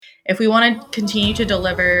if we want to continue to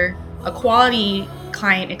deliver a quality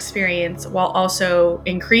client experience while also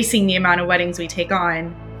increasing the amount of weddings we take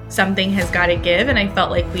on, something has got to give. And I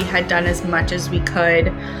felt like we had done as much as we could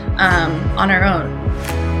on our own.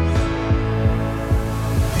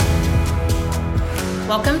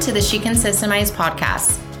 Welcome to the She Can Systemize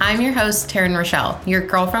podcast. I'm your host, Taryn Rochelle, your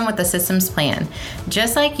girlfriend with a systems plan.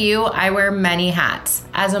 Just like you, I wear many hats.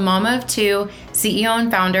 As a mom of two, CEO and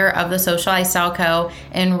founder of the Social Lifestyle Co.,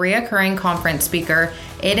 and reoccurring conference speaker,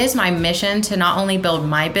 it is my mission to not only build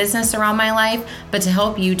my business around my life, but to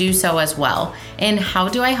help you do so as well. And how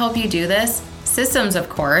do I help you do this? Systems, of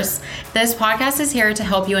course. This podcast is here to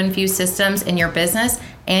help you infuse systems in your business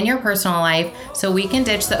and your personal life so we can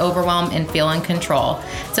ditch the overwhelm and feel in control.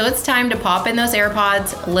 So it's time to pop in those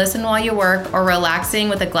AirPods, listen while you work, or relaxing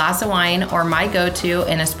with a glass of wine or my go-to,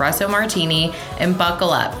 an espresso martini, and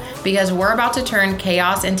buckle up because we're about to turn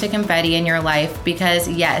chaos into confetti in your life because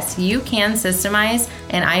yes, you can systemize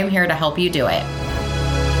and I am here to help you do it.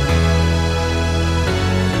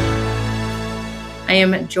 I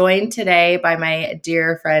am joined today by my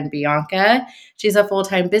dear friend, Bianca. She's a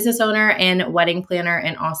full-time business owner and wedding planner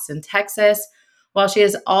in Austin, Texas. While she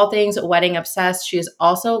is all things wedding obsessed, she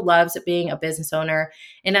also loves being a business owner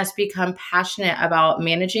and has become passionate about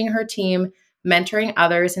managing her team, mentoring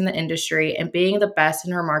others in the industry, and being the best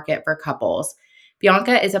in her market for couples.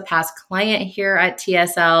 Bianca is a past client here at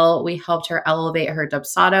TSL. We helped her elevate her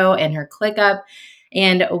Dubsado and her ClickUp.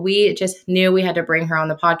 And we just knew we had to bring her on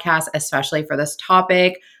the podcast, especially for this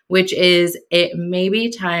topic, which is it may be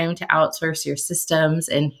time to outsource your systems.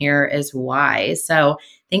 And here is why. So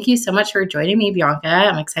thank you so much for joining me, Bianca.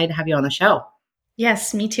 I'm excited to have you on the show.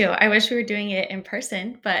 Yes, me too. I wish we were doing it in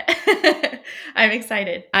person, but I'm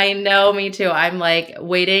excited. I know, me too. I'm like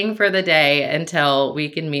waiting for the day until we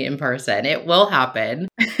can meet in person. It will happen.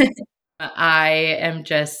 I am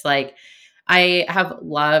just like, I have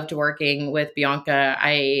loved working with Bianca.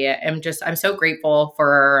 I'm so grateful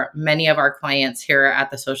for many of our clients here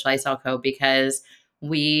at the Social Lifestyle Co. because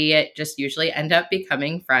we just usually end up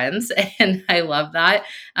becoming friends. And I love that.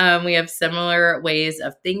 We have similar ways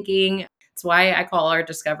of thinking. It's why I call our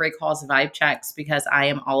discovery calls vibe checks, because I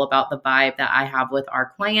am all about the vibe that I have with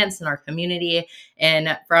our clients and our community.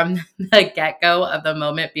 And from the get-go of the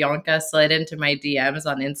moment Bianca slid into my DMs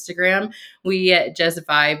on Instagram, we just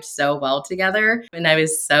vibed so well together. And I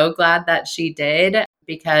was so glad that she did,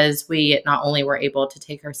 because we not only were able to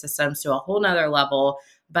take her systems to a whole nother level,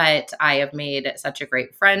 but I have made such a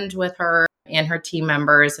great friend with her and her team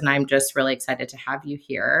members. And I'm just really excited to have you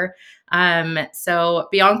here. So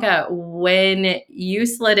Bianca, when you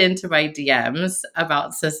slid into my DMs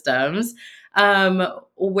about systems,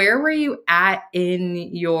 where were you at in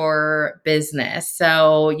your business?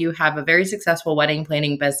 So you have a very successful wedding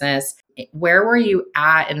planning business. Where were you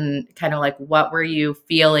at, and kind of like what were you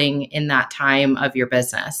feeling in that time of your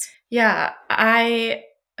business? Yeah, I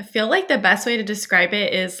feel like the best way to describe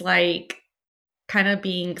it is like kind of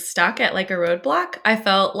being stuck at like a roadblock. I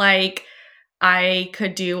felt like I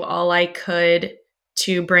could do all I could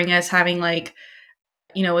to bring us having like,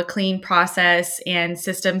 a clean process and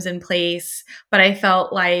systems in place. But I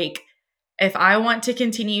felt like if I want to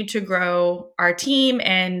continue to grow our team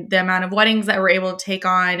and the amount of weddings that we're able to take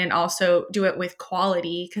on and also do it with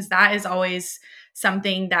quality, because that is always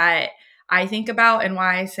something that I think about and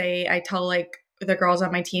why I tell like the girls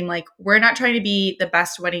on my team, like, we're not trying to be the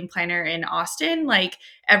best wedding planner in Austin. Like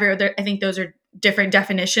I think those are different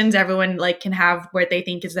definitions. Everyone like can have what they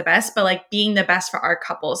think is the best, but like being the best for our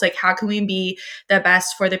couples, like how can we be the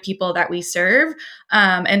best for the people that we serve?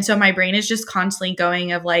 And so my brain is just constantly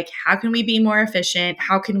going of like, how can we be more efficient?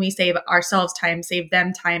 How can we save ourselves time, save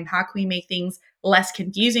them time? How can we make things less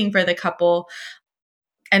confusing for the couple?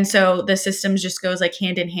 And so the systems just goes like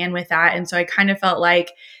hand in hand with that. And so I kind of felt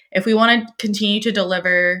like if we want to continue to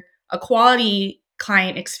deliver a quality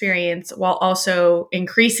client experience while also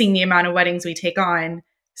increasing the amount of weddings we take on,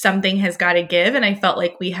 something has got to give. And I felt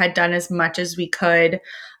like we had done as much as we could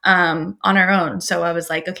on our own. So I was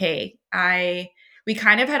like, okay, we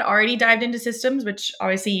kind of had already dived into systems, which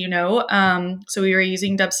obviously, so we were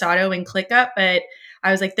using Dubsado and ClickUp, but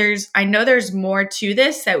I was like, I know there's more to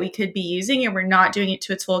this that we could be using and we're not doing it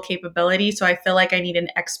to its full capability. So I feel like I need an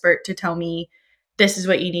expert to tell me this is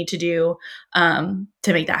what you need to do to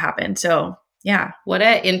make that happen. So yeah. What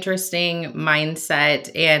an interesting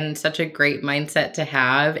mindset, and such a great mindset to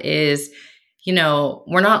have is,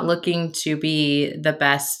 we're not looking to be the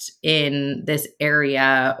best in this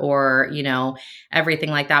area or,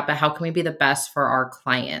 everything like that, but how can we be the best for our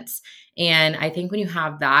clients? And I think when you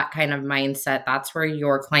have that kind of mindset, that's where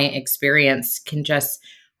your client experience can just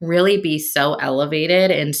really be so elevated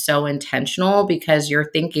and so intentional because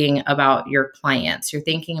you're thinking about your clients. You're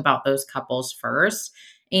thinking about those couples first.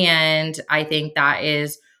 And I think that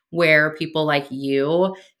is where people like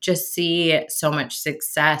you just see so much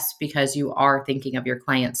success because you are thinking of your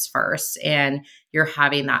clients first and you're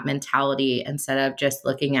having that mentality instead of just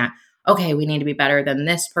looking at, okay, we need to be better than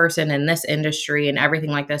this person in this industry and everything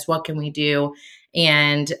like this. What can we do?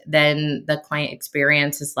 And then the client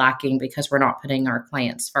experience is lacking because we're not putting our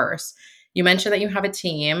clients first. You mentioned that you have a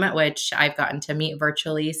team, which I've gotten to meet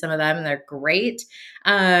virtually, some of them, and they're great.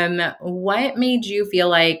 What made you feel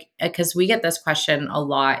like, because we get this question a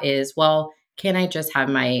lot, is, well, can I just have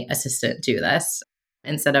my assistant do this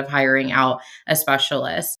instead of hiring out a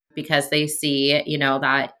specialist? Because they see,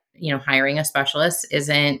 that, hiring a specialist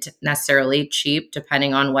isn't necessarily cheap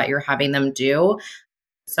depending on what you're having them do.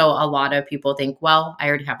 So a lot of people think, well, I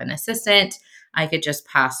already have an assistant. I could just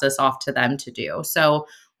pass this off to them to do. So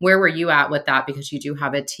where were you at with that? Because you do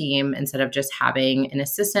have a team instead of just having an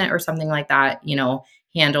assistant or something like that,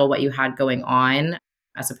 handle what you had going on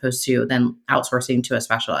as opposed to then outsourcing to a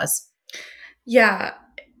specialist. Yeah.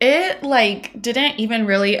 It didn't even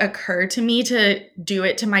really occur to me to do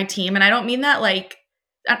it to my team. And I don't mean that like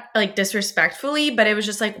disrespectfully, but it was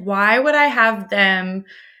just like, why would I have them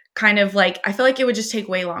kind of like, I feel like it would just take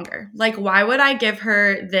way longer. Like, why would I give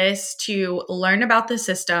her this to learn about the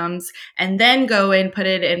systems and then go and put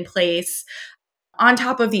it in place on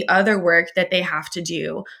top of the other work that they have to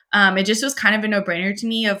do? It just was kind of a no brainer to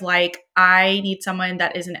me of like, I need someone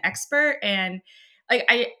that is an expert. And like,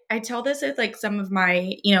 I tell this with like some of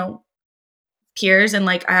my, peers, and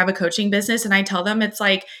like I have a coaching business, and I tell them it's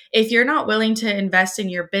like, if you're not willing to invest in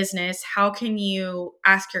your business, how can you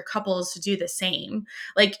ask your couples to do the same?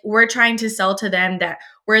 Like, we're trying to sell to them that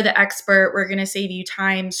we're the expert, we're going to save you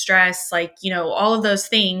time, stress, like, all of those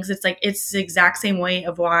things. It's like, it's the exact same way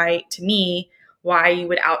of why, to me, why you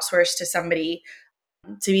would outsource to somebody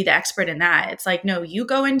to be the expert in that. It's like, no, you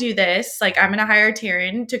go and do this. Like, I'm going to hire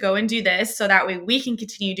Taryn to go and do this so that way we can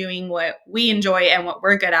continue doing what we enjoy and what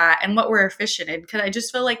we're good at and what we're efficient in. Cause I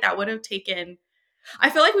just feel like that would have taken, I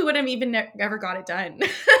feel like we would have even never got it done.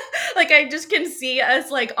 Like, I just can see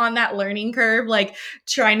us like on that learning curve, like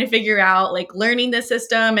trying to figure out, like learning the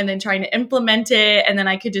system and then trying to implement it. And then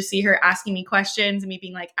I could just see her asking me questions and me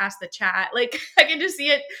being like, ask the chat. Like, I can just see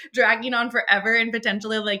it dragging on forever and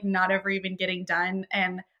potentially like not ever even getting done.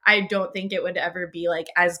 And I don't think it would ever be like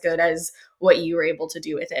as good as what you were able to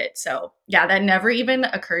do with it. So yeah, that never even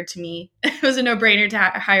occurred to me. It was a no brainer to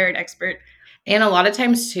hire an expert. And a lot of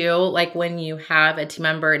times too, like when you have a team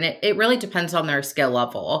member, and it really depends on their skill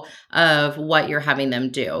level of what you're having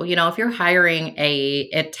them do. If you're hiring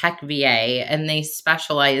a tech VA and they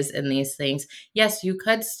specialize in these things, yes, you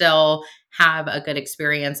could still have a good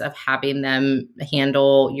experience of having them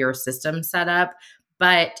handle your system setup.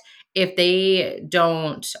 But if they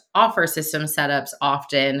don't offer system setups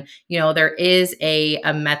often, there is a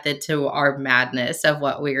method to our madness of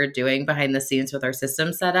what we are doing behind the scenes with our system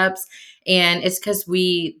setups. And it's because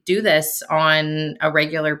we do this on a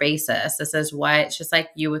regular basis. This is what, it's just like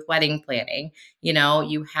you with wedding planning.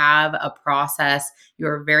 You have a process,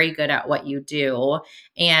 you're very good at what you do.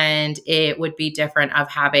 And it would be different of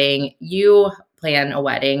having you plan a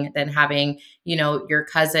wedding than having, your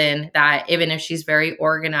cousin that, even if she's very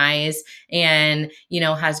organized and,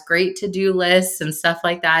 has great to-do lists and stuff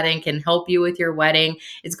like that and can help you with your wedding,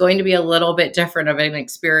 it's going to be a little bit different of an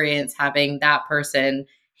experience having that person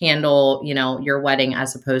handle, your wedding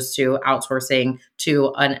as opposed to outsourcing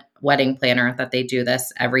to a wedding planner that they do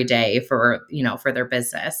this every day for, for their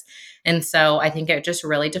business. And so I think it just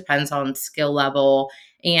really depends on skill level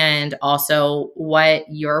and also what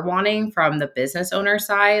you're wanting from the business owner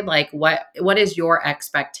side. Like what is your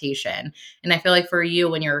expectation? And I feel like for you,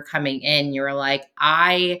 when you're coming in, you're like,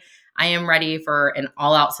 I am ready for an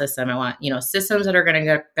all-out system. I want, systems that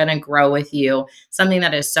are gonna grow with you, something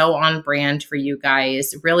that is so on brand for you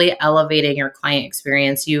guys, really elevating your client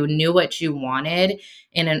experience. You knew what you wanted,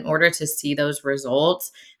 and in order to see those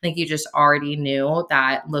results, I think you just already knew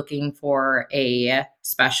that looking for a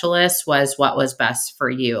specialist was what was best for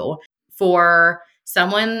you. For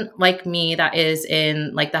someone like me that is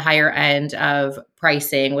in like the higher end of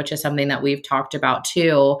pricing, which is something that we've talked about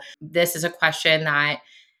too, this is a question that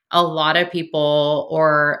a lot of people,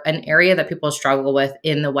 or an area that people struggle with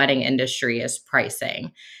in the wedding industry, is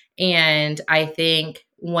pricing. And I think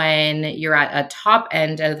when you're at a top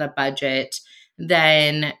end of the budget,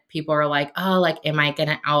 then people are like, oh, like, am I going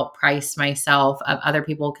to outprice myself of other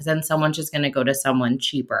people? Because then someone's just going to go to someone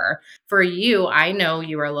cheaper. For you, I know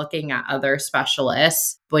you are looking at other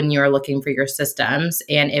specialists when you're looking for your systems.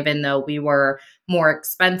 And even though we were more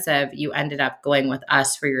expensive, you ended up going with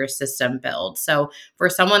us for your system build. So for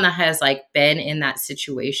someone that has like been in that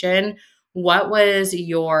situation, what was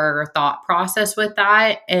your thought process with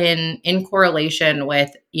that, and in correlation with,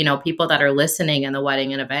 people that are listening in the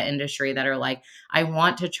wedding and event industry that are like, I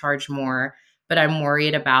want to charge more, but I'm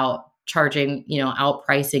worried about charging,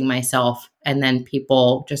 outpricing myself, and then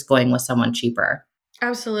people just going with someone cheaper?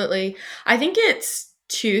 Absolutely. I think it's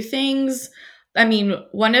two things. I mean,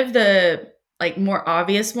 one of the like more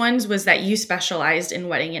obvious ones was that you specialized in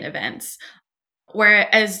wedding and events.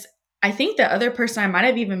 Whereas I think the other person, I might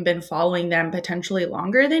have even been following them potentially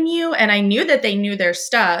longer than you. And I knew that they knew their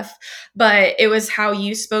stuff, but it was how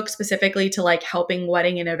you spoke specifically to like helping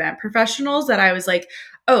wedding and event professionals that I was like,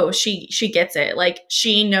 oh, she gets it. Like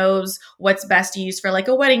she knows what's best to use for like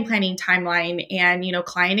a wedding planning timeline and,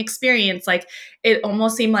 client experience. Like it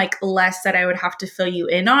almost seemed like less that I would have to fill you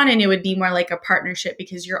in on, and it would be more like a partnership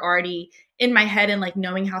because you're already in my head and like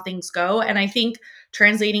knowing how things go. And I think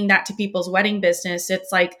translating that to people's wedding business,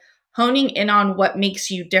 it's like honing in on what makes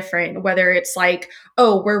you different, whether it's like,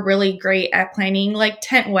 oh, we're really great at planning like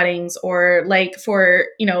tent weddings, or like for,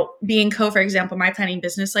 B&Co, for example, my planning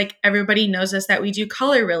business, like everybody knows us that we do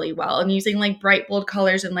color really well and using like bright, bold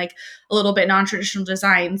colors and like a little bit non-traditional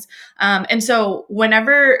designs. And so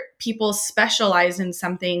whenever people specialize in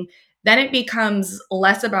something, then it becomes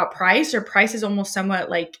less about price, or price is almost somewhat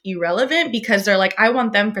like irrelevant because they're like, I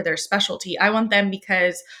want them for their specialty. I want them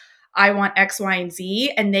because I want X, Y, and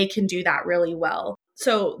Z, and they can do that really well.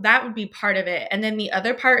 So that would be part of it. And then the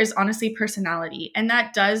other part is honestly personality. And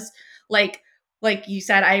that does like you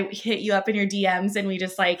said, I hit you up in your DMs and we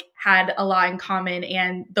just like had a lot in common.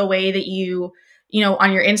 And the way that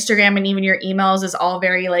on your Instagram and even your emails is all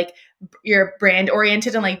very like you're brand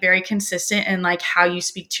oriented and like very consistent in like how you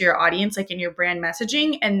speak to your audience, like in your brand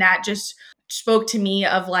messaging. And that just spoke to me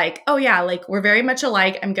of like, oh yeah, like we're very much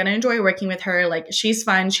alike. I'm going to enjoy working with her. Like she's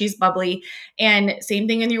fun, she's bubbly. And same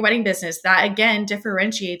thing in your wedding business. That again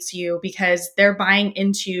differentiates you because they're buying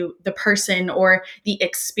into the person or the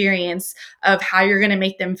experience of how you're going to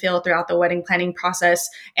make them feel throughout the wedding planning process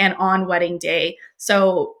and on wedding day.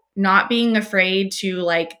 So not being afraid to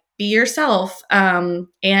like be yourself. And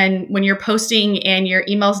when you're posting and your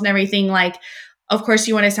emails and everything, like, of course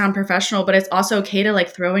you want to sound professional, but it's also okay to like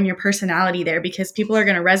throw in your personality there because people are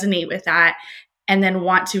going to resonate with that and then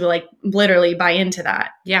want to like literally buy into that.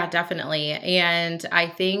 Yeah, definitely. And I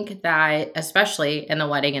think that, especially in the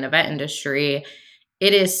wedding and event industry,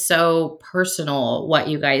 it is so personal what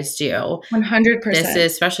you guys do. This 100%. is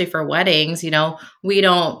especially for weddings, we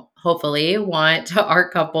don't hopefully want our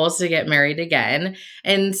couples to get married again.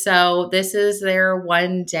 And so this is their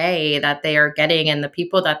one day that they are getting, and the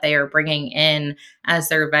people that they are bringing in as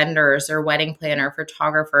their vendors or wedding planner,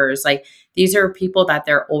 photographers, like these are people that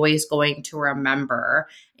they're always going to remember.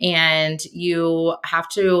 And you have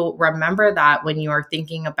to remember that when you are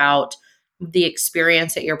thinking about the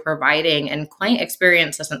experience that you're providing. And client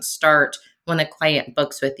experience doesn't start when the client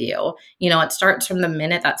books with you. It starts from the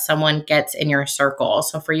minute that someone gets in your circle.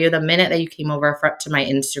 So for you, the minute that you came over to my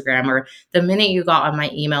Instagram, or the minute you got on my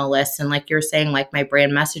email list, and like you're saying, like my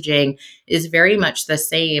brand messaging is very much the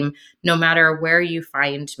same no matter where you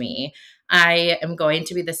find me. I am going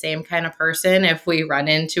to be the same kind of person if we run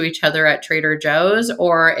into each other at Trader Joe's,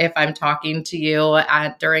 or if I'm talking to you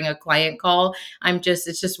during a client call.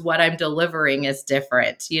 It's just what I'm delivering is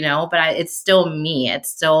different, but it's still me. It's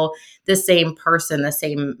still the same person, the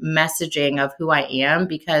same messaging of who I am,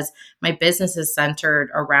 because my business is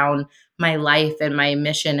centered around my life and my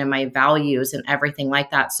mission and my values and everything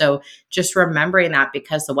like that. So just remembering that,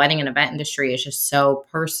 because the wedding and event industry is just so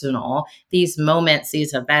personal. These moments,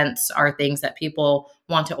 these events are things that people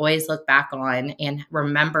want to always look back on and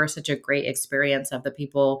remember such a great experience of the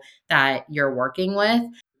people that you're working with.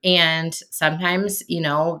 And sometimes,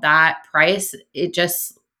 that price, it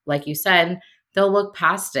just, like you said, they'll look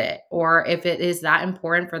past it. Or if it is that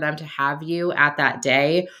important for them to have you at that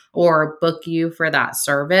day or book you for that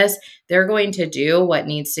service, they're going to do what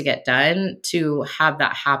needs to get done to have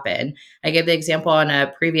that happen. I gave the example on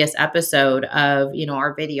a previous episode of,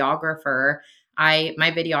 our videographer. My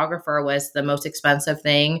videographer was the most expensive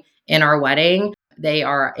thing in our wedding. They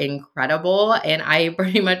are incredible. And I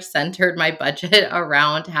pretty much centered my budget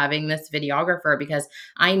around having this videographer because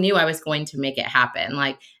I knew I was going to make it happen.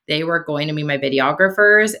 Like they were going to be my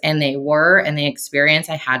videographers, and they were, and the experience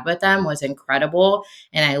I had with them was incredible.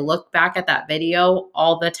 And I look back at that video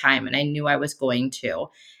all the time, and I knew I was going to.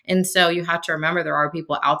 And so you have to remember there are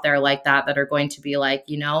people out there like that are going to be like,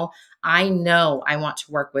 I know I want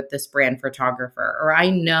to work with this brand photographer, or I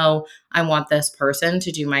know I want this person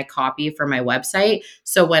to do my copy for my website.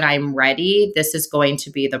 So when I'm ready, this is going to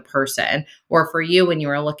be the person. Or for you, when you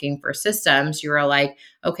were looking for systems, you were like,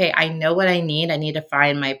 okay, I know what I need. I need to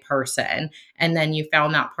find my person. And then you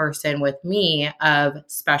found that person with me of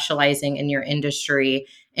specializing in your industry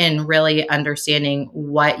and really understanding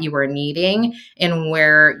what you were needing and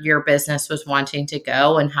where your business was wanting to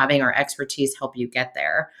go, and having our expertise help you get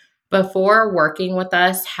there. Before working with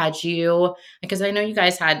us, had you, because I know you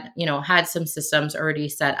guys had some systems already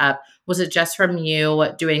set up, was it just from you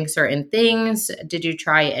doing certain things? Did you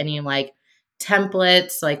try any like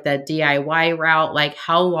templates, like the DIY route? Like,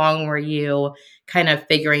 how long were you kind of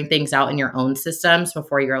figuring things out in your own systems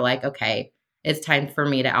before you're like, okay, it's time for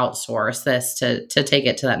me to outsource this to take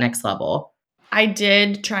it to that next level? I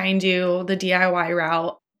did try and do the DIY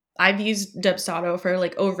route. I've used Dubsado for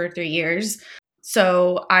like over 3 years.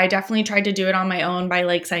 So I definitely tried to do it on my own by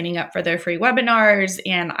like signing up for their free webinars,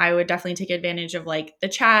 and I would definitely take advantage of like the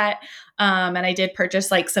chat. And I did purchase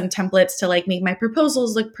like some templates to like make my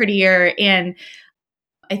proposals look prettier. And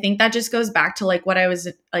I think that just goes back to like what I was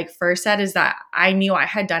like first said, is that I knew I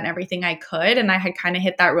had done everything I could, and I had kind of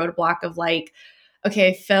hit that roadblock of like, okay,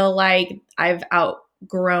 I feel like I've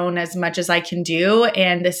outgrown as much as I can do,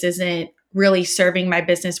 and this isn't really serving my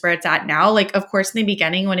business where it's at now. Like, of course, in the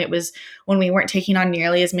beginning, when we weren't taking on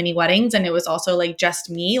nearly as many weddings and it was also like just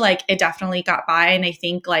me, like it definitely got by. And I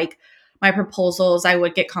think like my proposals, I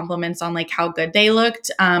would get compliments on like how good they looked,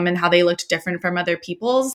 and how they looked different from other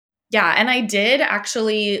people's. Yeah, and I did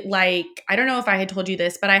actually like, I don't know if I had told you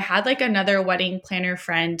this, but I had like another wedding planner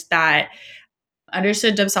friend that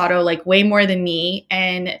understood Dubsado like way more than me,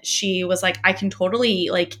 and she was like, I can totally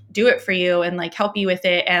like do it for you and like help you with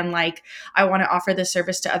it, and like I want to offer this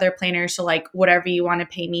service to other planners, so like whatever you want to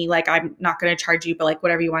pay me, like I'm not going to charge you, but like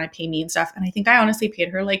whatever you want to pay me and stuff. And I think I honestly paid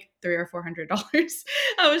her like $300 or $400.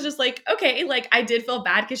 I was just like, okay, like I did feel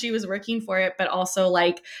bad because she was working for it, but also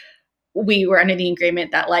like we were under the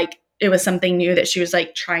agreement that like it was something new that she was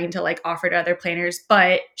like trying to like offer to other planners,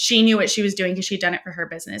 but she knew what she was doing because she'd done it for her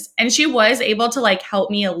business. And she was able to like help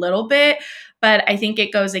me a little bit. But I think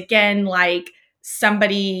it goes again, like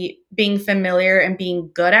somebody being familiar and being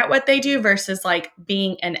good at what they do versus like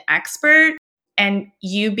being an expert, and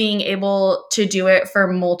you being able to do it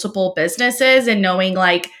for multiple businesses and knowing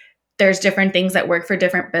like there's different things that work for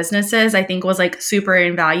different businesses, I think was like super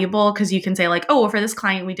invaluable, because you can say like, oh, well, for this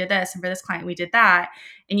client we did this and for this client we did that,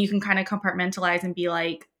 and you can kind of compartmentalize and be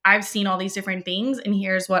like, I've seen all these different things and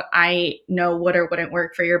here's what I know would or wouldn't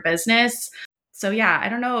work for your business. So yeah, I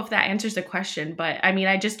don't know if that answers the question, but I mean,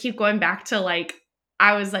 I just keep going back to like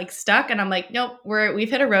I was like stuck and I'm like, nope, we've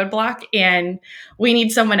hit a roadblock and we need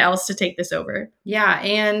someone else to take this over. Yeah.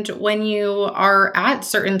 And when you are at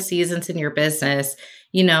certain seasons in your business,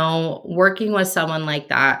 working with someone like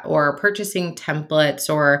that, or purchasing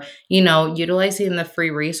templates, or, utilizing the free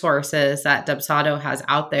resources that Dubsado has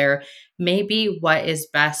out there may be what is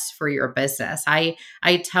best for your business. I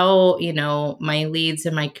tell, my leads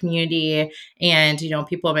in my community and,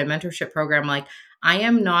 people in my mentorship program, like, I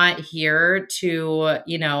am not here to,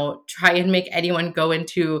 try and make anyone go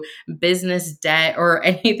into business debt or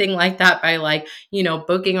anything like that by like,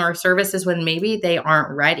 booking our services when maybe they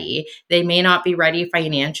aren't ready. They may not be ready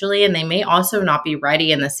financially, and they may also not be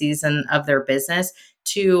ready in the season of their business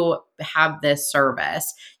to have this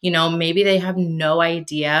service. Maybe they have no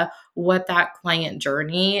idea what that client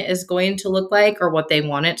journey is going to look like or what they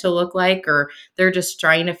want it to look like, or they're just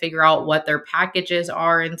trying to figure out what their packages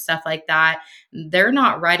are and stuff like that. They're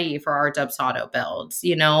not ready for our Dubsado builds.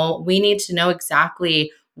 We need to know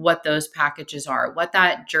exactly what those packages are, what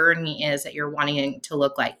that journey is that you're wanting it to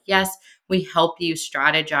look like. Yes, we help you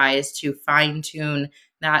strategize to fine tune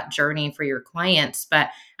that journey for your clients, but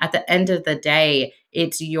at the end of the day,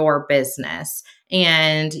 it's your business.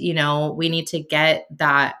 And, we need to get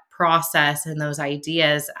that process and those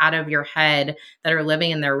ideas out of your head that are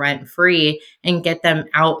living in there rent free and get them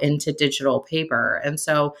out into digital paper. And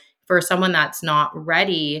so for someone that's not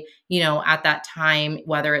ready, at that time,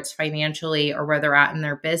 whether it's financially or where they're at in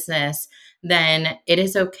their business, then it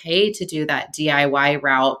is okay to do that DIY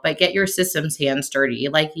route, but get your systems hands dirty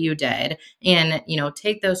like you did, and,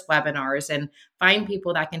 take those webinars and find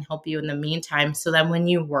people that can help you in the meantime. So then when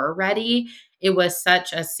you were ready, it was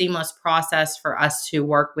such a seamless process for us to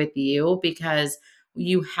work with you, because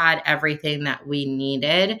you had everything that we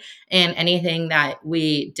needed. And anything that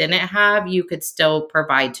we didn't have, you could still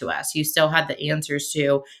provide to us. You still had the answers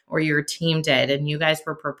to, or your team did. And you guys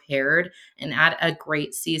were prepared and at a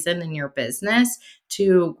great season in your business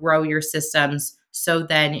to grow your systems so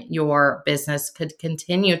then your business could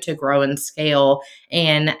continue to grow and scale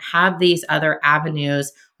and have these other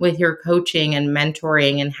avenues with your coaching and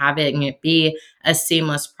mentoring and having it be a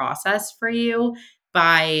seamless process for you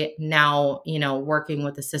by now, working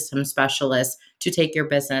with a system specialist to take your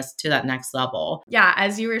business to that next level. Yeah,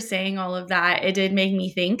 as you were saying all of that, it did make me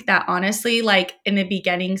think that honestly, like in the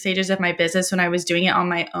beginning stages of my business when I was doing it on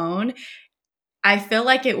my own, I feel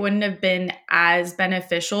like it wouldn't have been as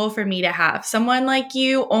beneficial for me to have someone like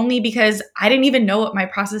you only because I didn't even know what my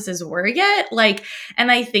processes were yet. Like, and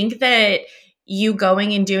I think that you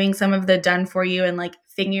going and doing some of the done for you and like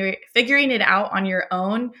figuring it out on your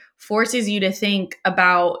own forces you to think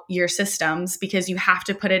about your systems because you have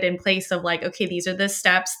to put it in place of like, okay, these are the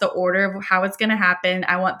steps, the order of how it's going to happen.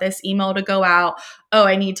 I want this email to go out. Oh,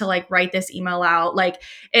 I need to like write this email out. Like,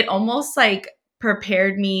 it almost like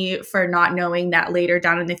prepared me for not knowing that later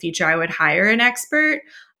down in the future I would hire an expert.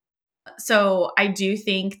 So I do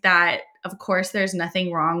think that of course there's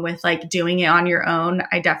nothing wrong with like doing it on your own.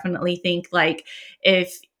 I definitely think like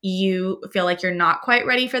if you feel like you're not quite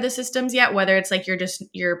ready for the systems yet, whether it's like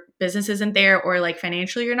your business isn't there or like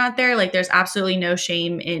financially you're not there, like there's absolutely no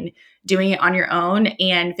shame in doing it on your own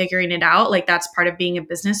and figuring it out. Like that's part of being a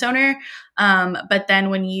business owner. But then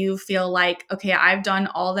when you feel like, okay, I've done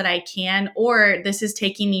all that I can, or this is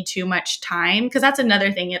taking me too much time, because that's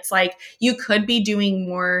another thing. It's like you could be doing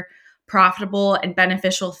more profitable and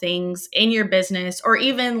beneficial things in your business or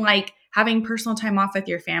even like having personal time off with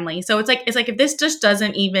your family. So it's like if this just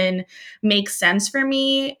doesn't even make sense for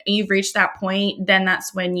me, you've reached that point, then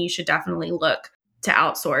that's when you should definitely look to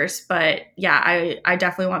outsource. But yeah, I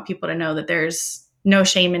definitely want people to know that there's no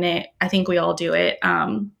shame in it. I think we all do it,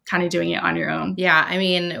 kind of doing it on your own. Yeah, I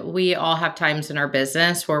mean, we all have times in our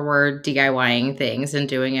business where we're DIYing things and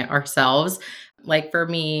doing it ourselves. Like for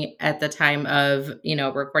me, at the time of,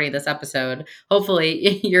 recording this episode,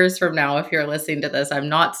 hopefully years from now, if you're listening to this, I'm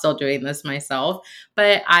not still doing this myself,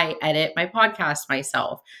 but I edit my podcast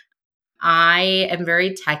myself. I am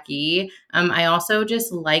very techy. I also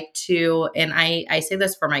just like to, and I say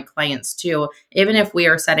this for my clients too, even if we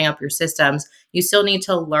are setting up your systems, you still need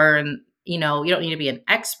to learn. You don't need to be an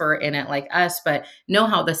expert in it like us, but know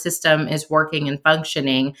how the system is working and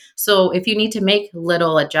functioning. So if you need to make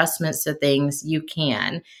little adjustments to things, you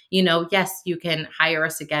can. Yes, you can hire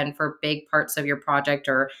us again for big parts of your project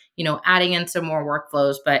or, adding in some more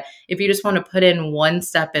workflows. But if you just want to put in one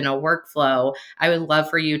step in a workflow, I would love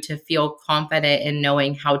for you to feel confident in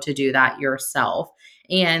knowing how to do that yourself.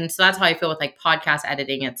 And so that's how I feel with like podcast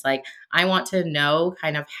editing. It's like I want to know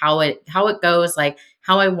kind of how it goes, like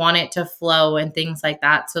how I want it to flow and things like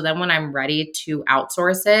that. So then when I'm ready to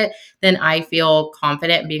outsource it, then I feel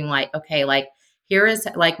confident being like, okay, like here is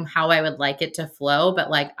like how I would like it to flow, but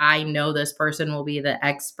like I know this person will be the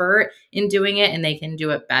expert in doing it and they can do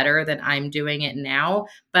it better than I'm doing it now.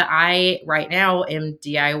 But I right now am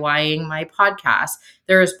DIYing my podcast.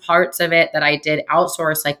 There's parts of it that I did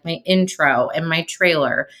outsource, like my intro and my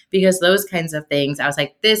trailer, because those kinds of things, I was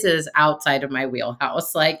like, this is outside of my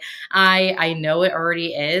wheelhouse. Like I know it already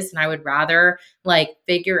is, and I would rather like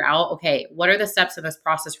figure out, okay, what are the steps in this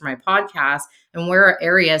process for my podcast, and where are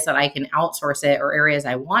areas that I can outsource it or areas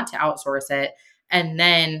I want to outsource it, and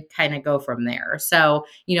then kind of go from there. So,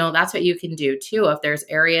 that's what you can do too. If there's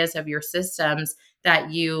areas of your systems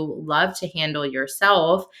that you love to handle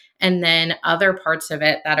yourself, and then other parts of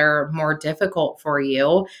it that are more difficult for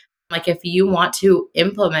you. Like if you want to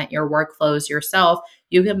implement your workflows yourself,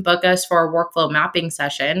 you can book us for a workflow mapping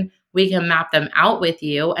session. We can map them out with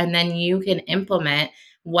you, and then you can implement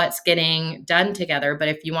what's getting done together. But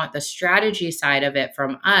if you want the strategy side of it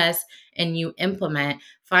from us and you implement,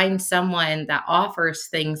 find someone that offers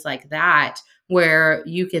things like that where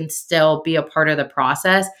you can still be a part of the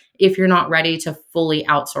process if you're not ready to fully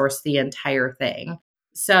outsource the entire thing.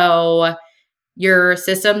 So your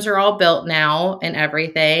systems are all built now and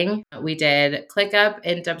everything. We did ClickUp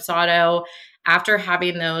and Dubsado. After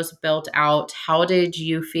having those built out, how did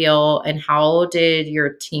you feel and how did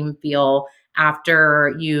your team feel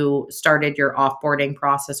after you started your offboarding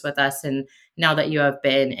process with us and now that you have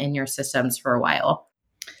been in your systems for a while?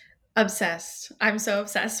 Obsessed. I'm so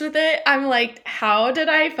obsessed with it. I'm like, how did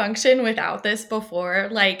I function without this before?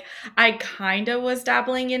 Like, I kind of was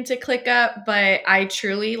dabbling into ClickUp, but I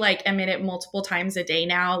truly like am in it multiple times a day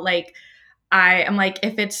now. Like, I am like,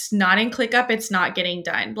 if it's not in ClickUp, it's not getting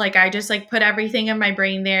done. Like I just like put everything in my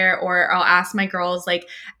brain there, or I'll ask my girls, like,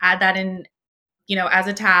 add that in, as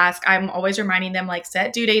a task. I'm always reminding them, like,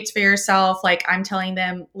 set due dates for yourself. Like I'm telling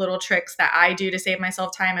them little tricks that I do to save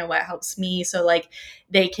myself time and what helps me. So like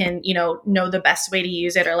they can, know the best way to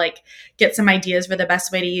use it, or like get some ideas for the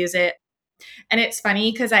best way to use it. And it's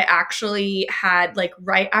funny because I actually had, like,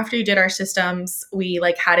 right after we did our systems, we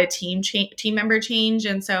like had a team member change.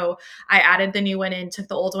 And so I added the new one in, took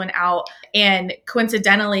the old one out. And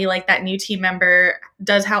coincidentally, like that new team member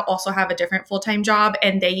does also have a different full-time job,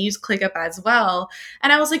 and they use ClickUp as well.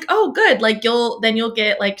 And I was like, oh, good. Like you'll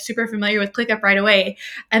get like super familiar with ClickUp right away.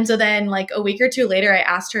 And so then like a week or two later, I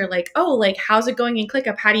asked her, like, oh, like how's it going in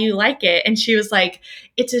ClickUp? How do you like it? And she was like,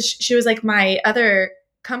 she was like, my other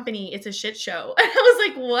company, it's a shit show. And I was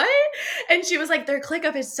like, what? And she was like, their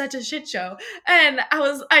ClickUp is such a shit show. And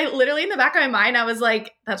I literally, in the back of my mind, I was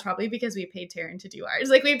like, that's probably because we paid Taryn to do ours.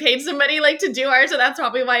 Like we paid somebody like to do ours. So that's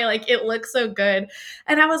probably why like it looks so good.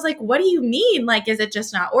 And I was like, what do you mean? Like, is it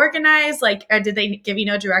just not organized? Like, did they give you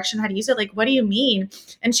no direction how to use it? Like, what do you mean?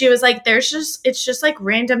 And she was like, it's just like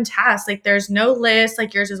random tasks. Like there's no list.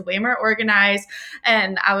 Like yours is way more organized.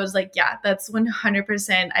 And I was like, yeah, that's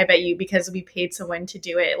 100%. I bet you, because we paid someone to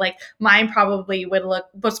do it. Like mine probably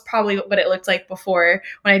was probably what it looked like before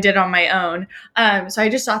when I did it on my own. So I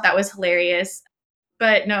just thought that was hilarious.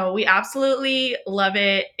 But no, we absolutely love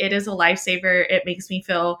it. It is a lifesaver. It makes me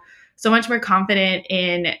feel so much more confident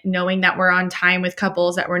in knowing that we're on time with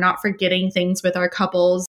couples, that we're not forgetting things with our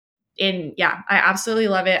couples. And yeah, I absolutely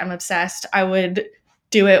love it. I'm obsessed. I would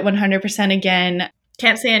do it 100% again.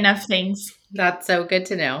 Can't say enough things. That's so good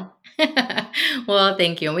to know. Well,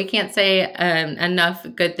 thank you. And we can't say enough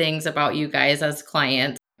good things about you guys as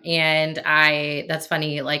clients. And that's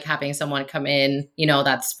funny, like having someone come in,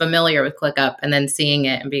 that's familiar with ClickUp and then seeing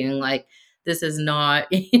it and being like, this is not,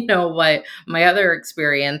 what my other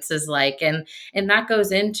experience is like. And that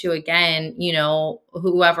goes into, again,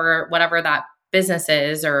 whatever that business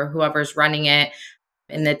is or whoever's running it,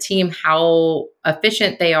 and the team, how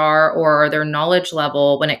efficient they are or their knowledge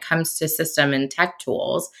level when it comes to system and tech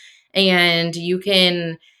tools. And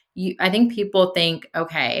I think people think,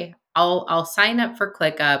 okay, I'll sign up for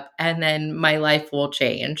ClickUp and then my life will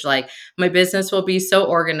change. Like my business will be so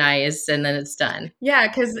organized and then it's done. Yeah,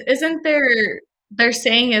 because isn't their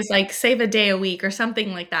saying is like save a day a week or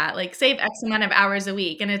something like that, like save X amount of hours a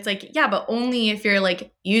week. And it's like, yeah, but only if you're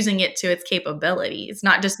like using it to its capabilities,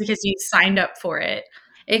 not just because you signed up for it.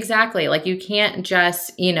 Exactly. Like you can't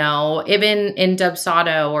just, even in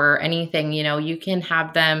Dubsado or anything, you can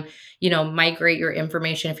have them, migrate your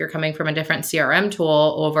information if you're coming from a different CRM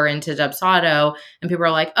tool over into Dubsado, and people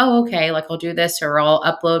are like, "Oh, okay, like I'll do this or I'll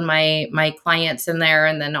upload my clients in there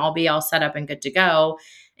and then I'll be all set up and good to go."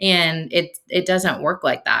 And it doesn't work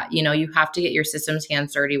like that. You have to get your systems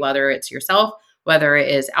hands dirty, whether it's yourself, whether it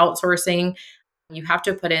is outsourcing. You have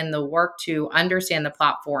to put in the work to understand the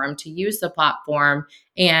platform, to use the platform.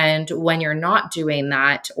 And when you're not doing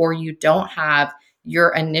that, or you don't have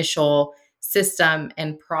your initial system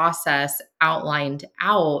and process outlined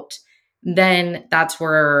out, then that's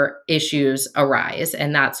where issues arise.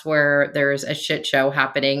 And that's where there's a shit show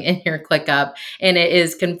happening in your ClickUp. And it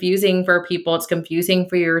is confusing for people. It's confusing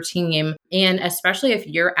for your team. And especially if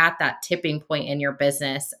you're at that tipping point in your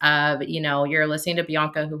business of, you're listening to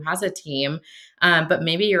Bianca who has a team, but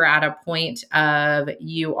maybe you're at a point of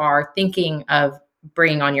you are thinking of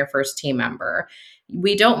bringing on your first team member.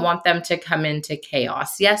 We don't want them to come into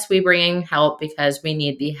chaos. Yes, we bring in help because we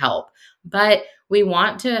need the help, but we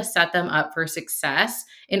want to set them up for success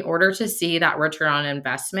in order to see that return on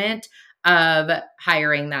investment of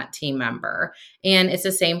hiring that team member. And it's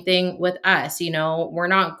the same thing with us. We're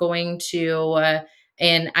not going to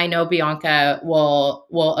and I know Bianca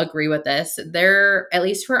will agree with this. There, at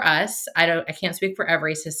least for us, I can't speak for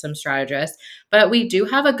every system strategist, but we do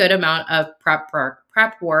have a good amount of prep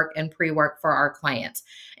work and pre-work for our clients.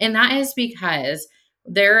 And that is because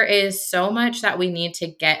there is so much that we need to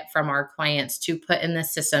get from our clients to put in the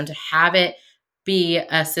system to have it be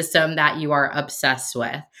a system that you are obsessed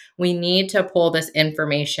with. We need to pull this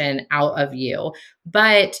information out of you.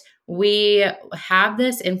 But we have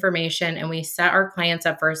this information and we set our clients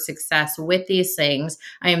up for success with these things.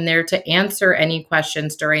 I am there to answer any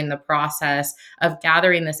questions during the process of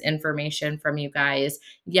gathering this information from you guys.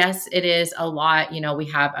 Yes, it is a lot. We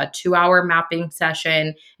have a 2-hour mapping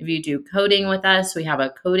session. If you do coding with us, we have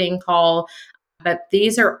a coding call. But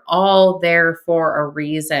these are all there for a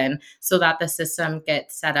reason so that the system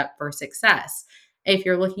gets set up for success. If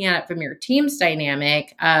you're looking at it from your team's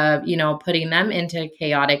dynamic of, putting them into a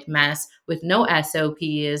chaotic mess with no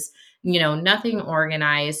SOPs, nothing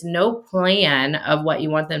organized, no plan of what you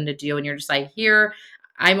want them to do. And you're just like, here,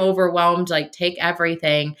 I'm overwhelmed, like take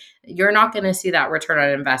everything. You're not going to see that return on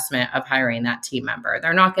investment of hiring that team member.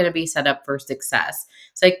 They're not going to be set up for success.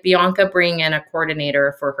 It's like Bianca bringing in a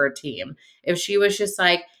coordinator for her team. If she was just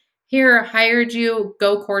like, here, hired you,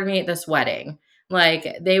 go coordinate this wedding.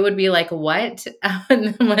 Like they would be like, what?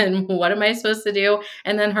 And then what am I supposed to do?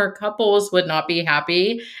 And then her couples would not be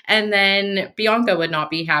happy. And then Bianca would not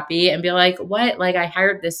be happy and be like, what? Like I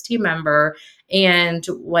hired this team member and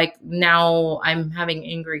like now I'm having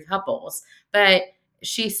angry couples. But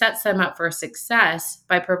she sets them up for success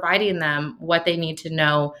by providing them what they need to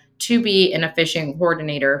know to be an efficient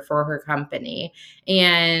coordinator for her company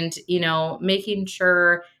and making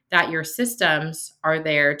sure that your systems are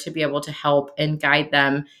there to be able to help and guide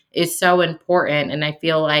them is so important. And I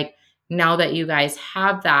feel like now that you guys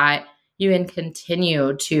have that, you can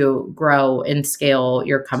continue to grow and scale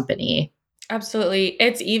your company. Absolutely.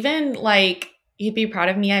 It's even like you'd be proud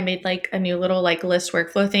of me. I made like a new little like list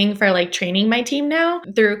workflow thing for like training my team now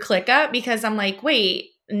through ClickUp because I'm like, wait,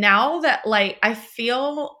 now that like I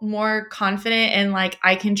feel more confident and like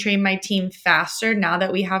I can train my team faster now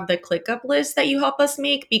that we have the ClickUp list that you help us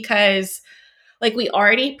make because like we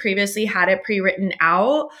already previously had it pre-written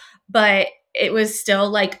out, but it was still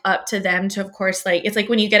like up to them to, of course, like it's like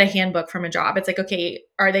when you get a handbook from a job, it's like, okay,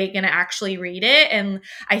 are they going to actually read it? And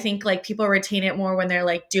I think like people retain it more when they're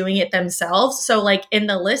like doing it themselves. So like in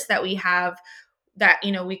the list that we have that,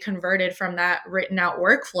 we converted from that written out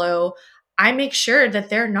workflow, I make sure that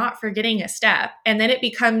they're not forgetting a step. And then it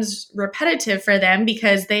becomes repetitive for them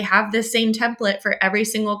because they have the same template for every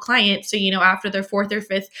single client. So, after their fourth or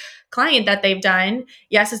fifth client that they've done,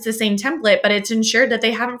 yes, it's the same template, but it's ensured that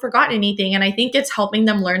they haven't forgotten anything. And I think it's helping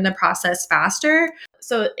them learn the process faster.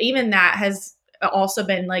 So, even that has also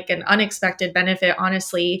been like an unexpected benefit,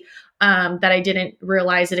 honestly, that I didn't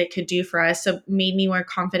realize that it could do for us. So, made me more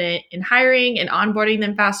confident in hiring and onboarding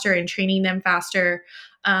them faster and training them faster.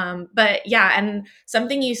 But yeah, and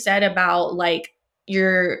something you said about like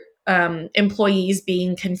your employees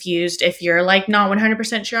being confused if you're like not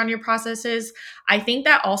 100% sure on your processes. I think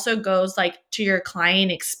that also goes like to your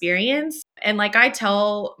client experience. And like I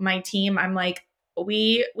tell my team, I'm like,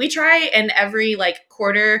 we try and every like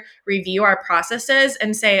quarter review our processes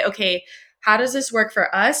and say, okay, how does this work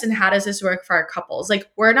for us and how does this work for our couples? Like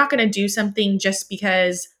we're not going to do something just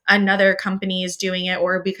because another company is doing it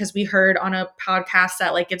or because we heard on a podcast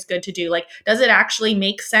that like it's good to do. Like does it actually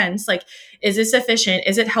make sense? Like is this efficient?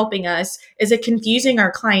 Is it helping us? Is it confusing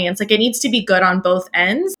our clients? Like it needs to be good on both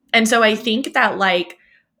ends. And so I think that like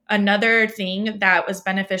another thing that was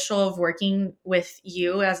beneficial of working with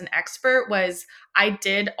you as an expert was I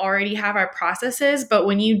did already have our processes, but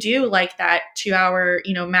when you do like that 2 hour,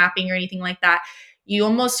 mapping or anything like that, you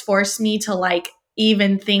almost forced me to like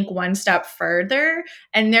even think one step further.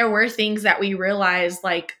 And there were things that we realized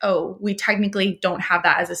like, oh, we technically don't have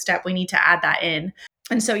that as a step. We need to add that in.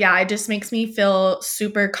 And so, yeah, it just makes me feel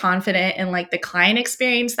super confident in like the client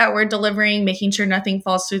experience that we're delivering, making sure nothing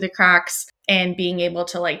falls through the cracks and being able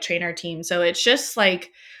to like train our team. So it's just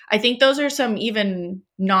like, I think those are some even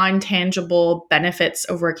non tangible benefits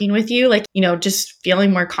of working with you, like, just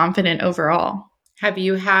feeling more confident overall. Have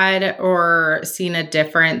you had or seen a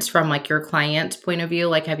difference from like your client's point of view?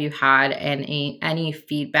 Like, have you had any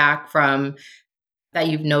feedback from that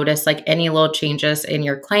you've noticed, like any little changes in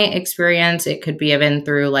your client experience? It could be even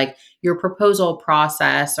through like your proposal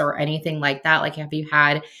process or anything like that. Like, have you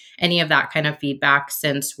had any of that kind of feedback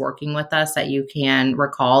since working with us that you can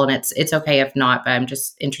recall? And it's okay if not, but I'm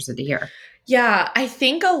just interested to hear. Yeah, I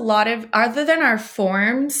think a lot of, other than our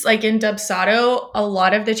forms, like in Dubsado, a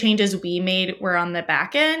lot of the changes we made were on the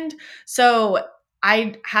back end. So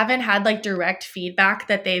I haven't had like direct feedback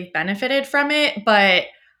that they've benefited from it, but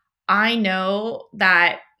I know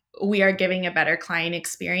that we are giving a better client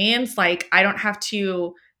experience. Like, I don't have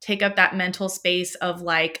to take up that mental space of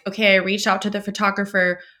like, okay, I reached out to the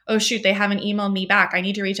photographer. Oh, shoot, they haven't emailed me back. I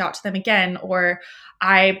need to reach out to them again. Or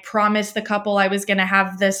I promised the couple I was going to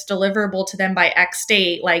have this deliverable to them by X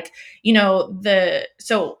date. Like,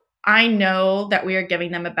 so I know that we are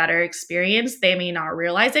giving them a better experience. They may not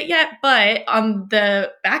realize it yet, but on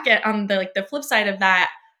the back end, on the like the flip side of that,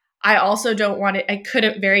 I also don't want it. I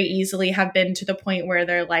could very easily have been to the point where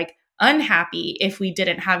they're like unhappy if we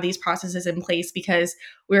didn't have these processes in place because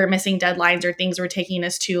we were missing deadlines or things were taking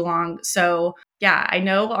us too long. So, yeah, I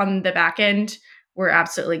know on the back end, we're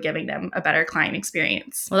absolutely giving them a better client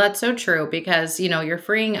experience. Well, that's so true because, you're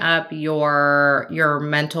freeing up your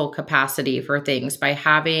mental capacity for things by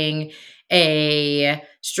having a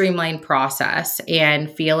streamlined process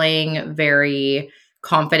and feeling very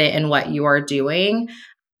confident in what you are doing.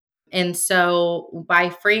 And so by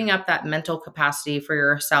freeing up that mental capacity for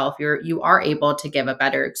yourself, you are able to give a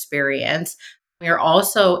better experience. You're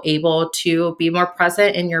also able to be more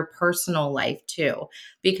present in your personal life too.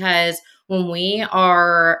 Because when we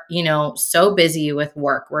are, so busy with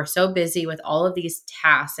work, we're so busy with all of these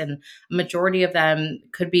tasks, and majority of them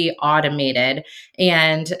could be automated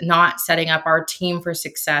and not setting up our team for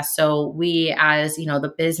success. So we, as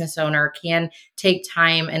the business owner, can take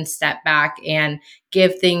time and step back and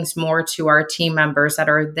give things more to our team members that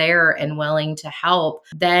are there and willing to help,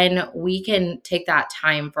 then we can take that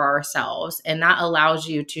time for ourselves. And that allows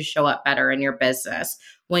you to show up better in your business.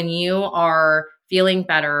 When you are feeling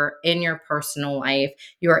better in your personal life,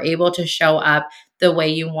 you are able to show up the way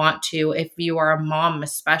you want to. If you are a mom,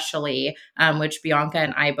 especially, which Bianca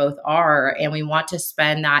and I both are, and we want to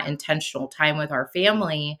spend that intentional time with our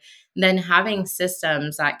family, then having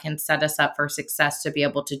systems that can set us up for success to be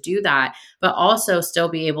able to do that, but also still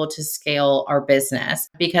be able to scale our business.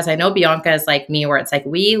 Because I know Bianca is like me, where it's like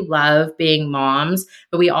we love being moms,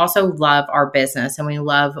 but we also love our business and we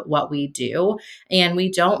love what we do. And we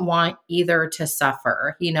don't want either to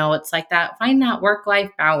suffer. It's like that, find that work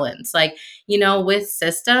life balance. Like, with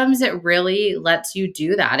systems, it really lets you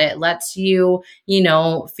do that. It lets you,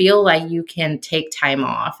 feel like you can take time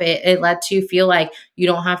off. It lets you feel like you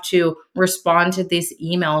don't have to respond to these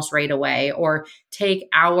emails right away or take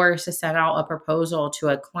hours to send out a proposal to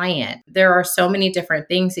a client. There are so many different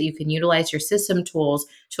things that you can utilize your system tools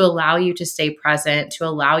to allow you to stay present, to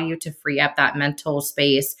allow you to free up that mental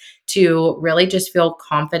space, to really just feel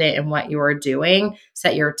confident in what you are doing,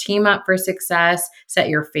 set your team up for success, set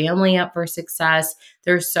your family up for success.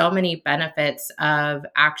 There's so many benefits of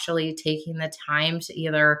actually taking the time to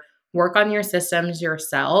either work on your systems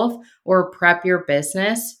yourself or prep your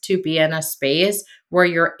business to be in a space where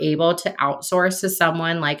you're able to outsource to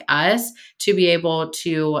someone like us to be able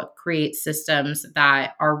to create systems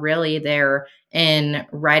that are really there and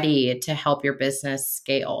ready to help your business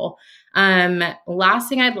scale. Last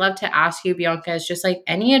thing I'd love to ask you, Bianca, is just like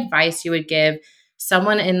any advice you would give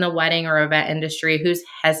someone in the wedding or event industry who's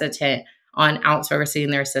hesitant on outsourcing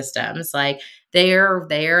their systems. Like they're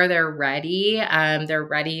there, they're ready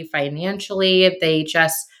financially, they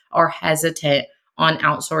just are hesitant on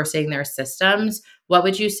outsourcing their systems. What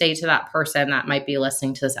would you say to that person that might be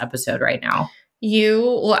listening to this episode right now? You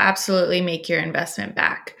will absolutely make your investment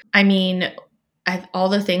back. I mean, all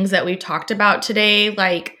the things that we talked about today,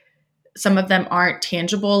 like some of them aren't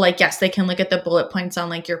tangible. Like, yes, they can look at the bullet points on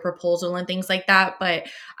like your proposal and things like that. But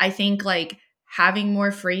I think like having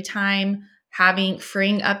more free time,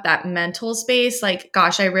 freeing up that mental space, like,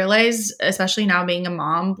 gosh, I realize, especially now being a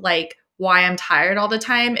mom, like why I'm tired all the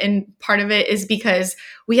time. And part of it is because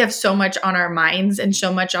we have so much on our minds and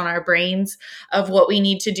so much on our brains of what we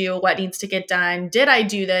need to do, what needs to get done. Did I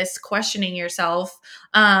do this? Questioning yourself.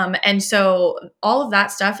 And so all of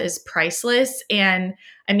that stuff is priceless. And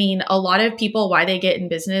I mean, a lot of people, why they get in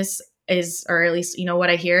business is, or at least, what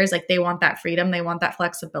I hear is like they want that freedom, they want that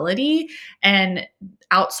flexibility. And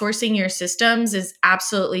outsourcing your systems is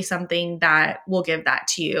absolutely something that will give that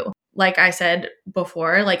to you. Like I said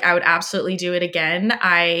before, like I would absolutely do it again.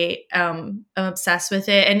 I'm obsessed with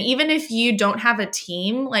it. And even if you don't have a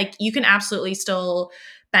team, like you can absolutely still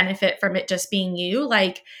benefit from it just being you.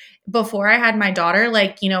 Like before I had my daughter,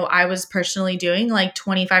 like, I was personally doing like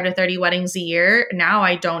 25 to 30 weddings a year. Now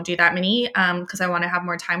I don't do that many because I want to have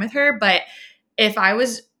more time with her. But if I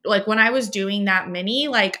was like, when I was doing that many,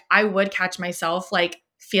 like I would catch myself like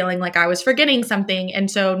feeling like I was forgetting something. And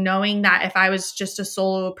so knowing that if I was just a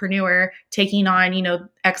solopreneur taking on,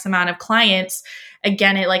 X amount of clients,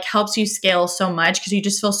 again, it like helps you scale so much because you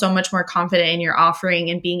just feel so much more confident in your offering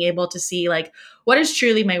and being able to see like, what is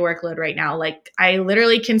truly my workload right now? Like I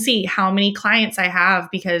literally can see how many clients I have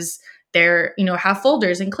because they're, have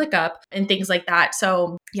folders and ClickUp and things like that.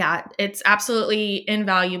 So yeah, it's absolutely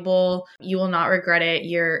invaluable. You will not regret it.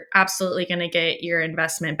 You're absolutely going to get your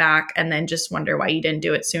investment back and then just wonder why you didn't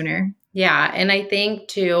do it sooner. Yeah. And I think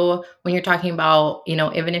too, when you're talking about,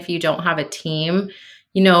 even if you don't have a team,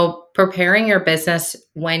 preparing your business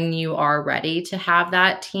when you are ready to have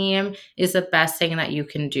that team is the best thing that you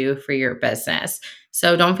can do for your business.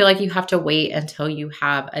 So don't feel like you have to wait until you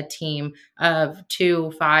have a team of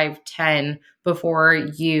 2, 5, 10 before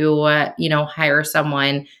you, hire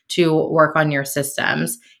someone to work on your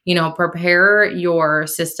systems. Prepare your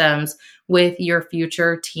systems with your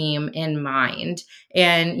future team in mind.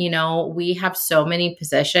 And, we have so many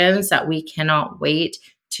positions that we cannot wait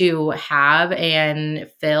to have and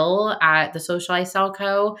fill at the Social Lifestyle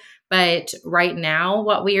Co. But right now,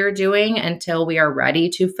 what we are doing until we are ready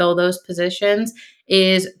to fill those positions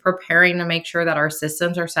is preparing to make sure that our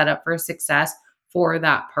systems are set up for success for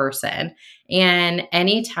that person. And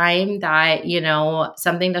anytime that,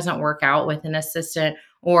 something doesn't work out with an assistant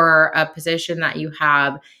or a position that you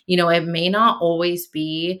have, it may not always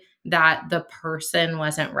be that the person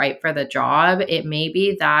wasn't right for the job. It may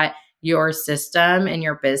be that your system and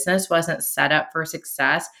your business wasn't set up for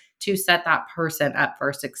success to set that person up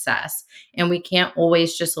for success. And we can't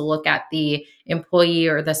always just look at the employee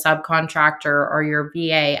or the subcontractor or your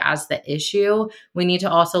VA as the issue. We need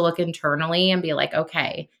to also look internally and be like,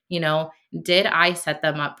 okay, did I set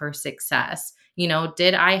them up for success?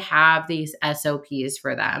 Did I have these SOPs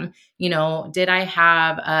for them? Did I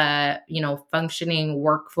have a, functioning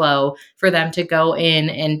workflow for them to go in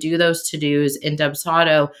and do those to-dos in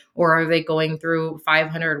Dubsado? Or are they going through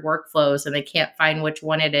 500 workflows and they can't find which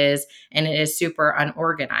one it is and it is super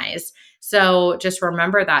unorganized? So just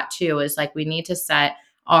remember that too, is like we need to set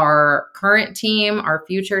our current team, our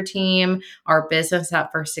future team, our business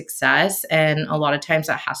up for success. And a lot of times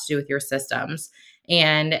that has to do with your systems.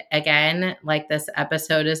 And again, like this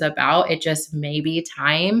episode is about, it just may be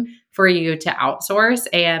time for you to outsource.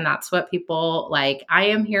 And that's what people like I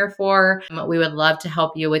am here for. We would love to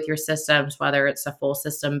help you with your systems, whether it's a full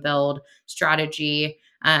system build strategy,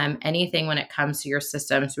 anything when it comes to your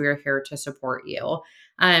systems, we are here to support you.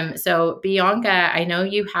 So Bianca, I know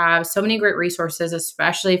you have so many great resources,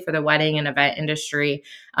 especially for the wedding and event industry.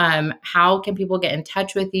 How can people get in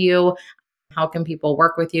touch with you? How can people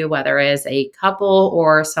work with you, whether as a couple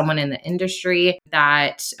or someone in the industry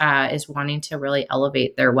that is wanting to really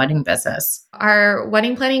elevate their wedding business? Our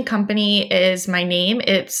wedding planning company is my name.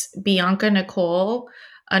 It's Bianca Nichole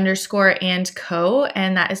 _and co,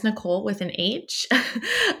 and that is Nicole with an H.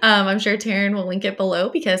 I'm sure Taryn will link it below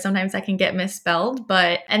because sometimes that can get misspelled.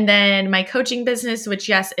 And then my coaching business, which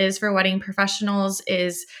yes is for wedding professionals,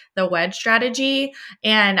 is the Wedge Strategy.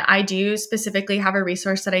 And I do specifically have a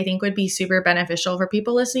resource that I think would be super beneficial for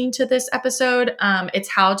people listening to this episode. It's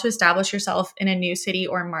how to establish yourself in a new city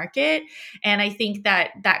or market. And I think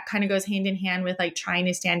that kind of goes hand in hand with like trying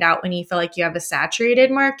to stand out when you feel like you have a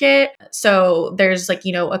saturated market. So there's like,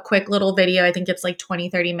 a quick little video. I think it's like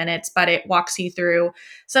 20-30 minutes, but it walks you through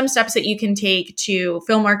some steps that you can take to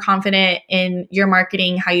feel more confident in your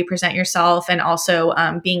marketing, how you present yourself, and also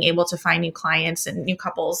being able to find new clients and new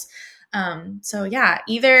couples. So yeah,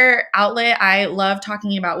 either outlet. I love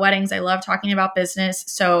talking about weddings. I love talking about business.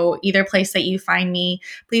 So either place that you find me,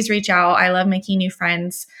 please reach out. I love making new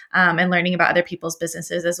friends and learning about other people's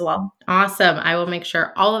businesses as well. Awesome. I will make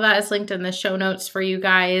sure all of that is linked in the show notes for you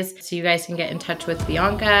guys so you guys can get in touch with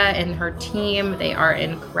Bianca and her team. They are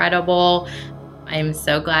incredible. I'm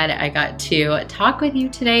so glad I got to talk with you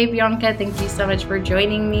today, Bianca. Thank you so much for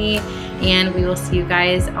joining me. And we will see you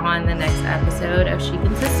guys on the next episode of She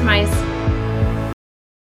Can Systemize.